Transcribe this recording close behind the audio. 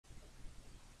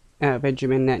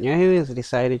Benjamin Netanyahu has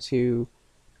decided to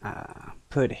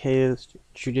put his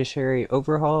judiciary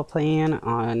overhaul plan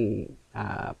on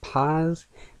pause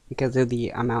because of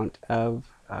the amount of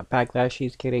backlash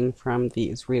he's getting from the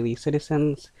Israeli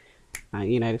citizens. The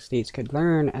United States could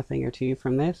learn a thing or two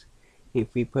from this.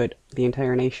 If we put the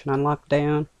entire nation on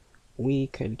lockdown, we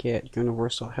could get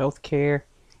universal health care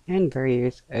and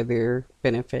various other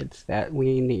benefits that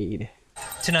we need.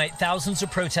 Tonight, thousands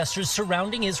of protesters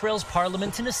surrounding Israel's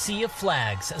parliament in a sea of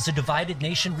flags as a divided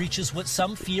nation reaches what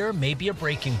some fear may be a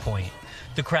breaking point.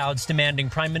 The crowds demanding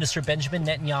Prime Minister Benjamin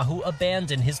Netanyahu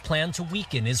abandon his plan to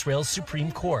weaken Israel's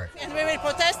Supreme Court. And we will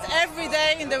protest every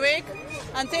day in the week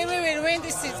until we will win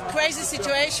this crazy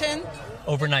situation.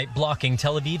 Overnight blocking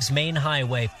Tel Aviv's main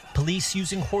highway, police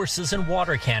using horses and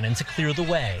water cannon to clear the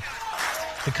way.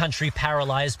 The country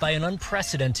paralyzed by an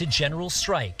unprecedented general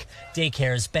strike.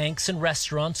 Daycares, banks, and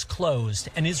restaurants closed,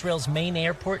 and Israel's main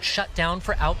airport shut down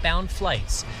for outbound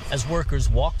flights as workers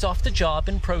walked off the job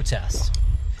in protest.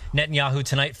 Netanyahu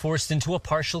tonight forced into a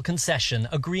partial concession,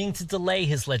 agreeing to delay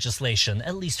his legislation,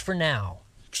 at least for now.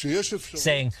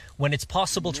 Saying, when it's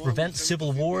possible to prevent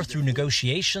civil war through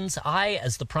negotiations, I,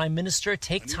 as the Prime Minister,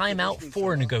 take time out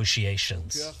for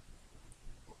negotiations.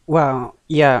 Well,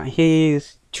 yeah,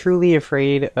 he's truly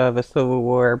afraid of a civil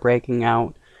war breaking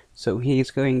out, so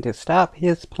he's going to stop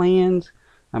his plans.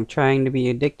 I'm trying to be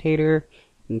a dictator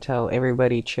until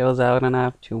everybody chills out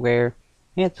enough to where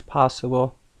it's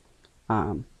possible.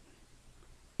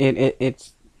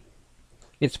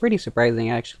 It's pretty surprising,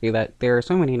 actually, that there are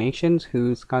so many nations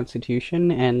whose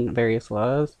constitution and various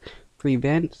laws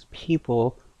prevents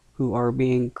people who are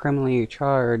being criminally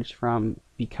charged from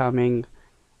becoming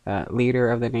leader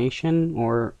of the nation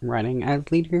or running as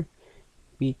leader,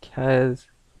 because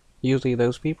usually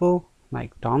those people,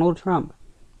 like Donald Trump,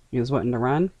 is wanting to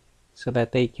run so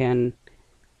that they can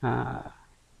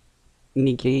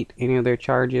negate any of their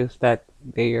charges that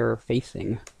they are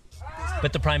facing.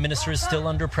 But the Prime Minister is still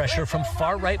under pressure from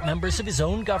far-right members of his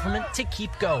own government to keep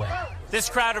going. This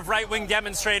crowd of right-wing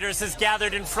demonstrators has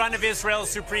gathered in front of Israel's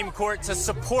Supreme Court to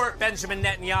support Benjamin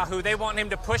Netanyahu. They want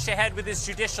him to push ahead with his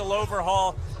judicial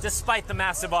overhaul despite the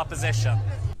massive opposition.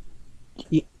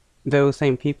 Those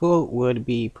same people would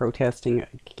be protesting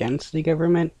against the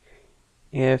government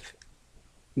if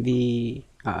the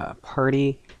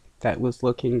party that was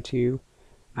looking to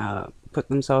put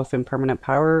themselves in permanent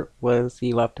power was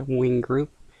the left-wing group,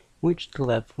 which the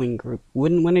left-wing group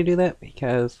wouldn't want to do that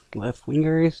because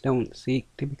left-wingers don't seek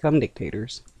to become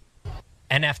dictators.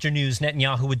 And after news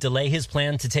Netanyahu would delay his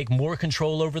plan to take more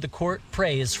control over the court,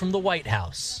 praise from the White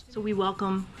House. So we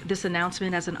welcome this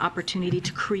announcement as an opportunity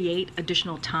to create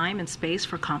additional time and space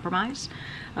for compromise.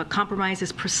 Compromise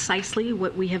is precisely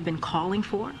what we have been calling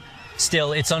for.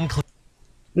 Still, it's unclear.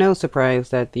 No surprise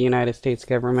that the United States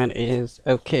government is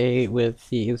okay with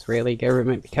the Israeli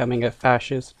government becoming a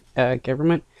fascist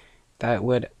government that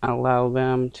would allow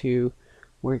them to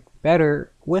work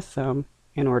better with them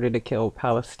in order to kill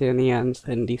Palestinians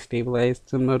and destabilize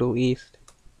the Middle East.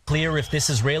 Clear if this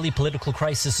Israeli political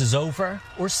crisis is over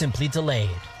or simply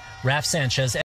delayed. Raf Sanchez.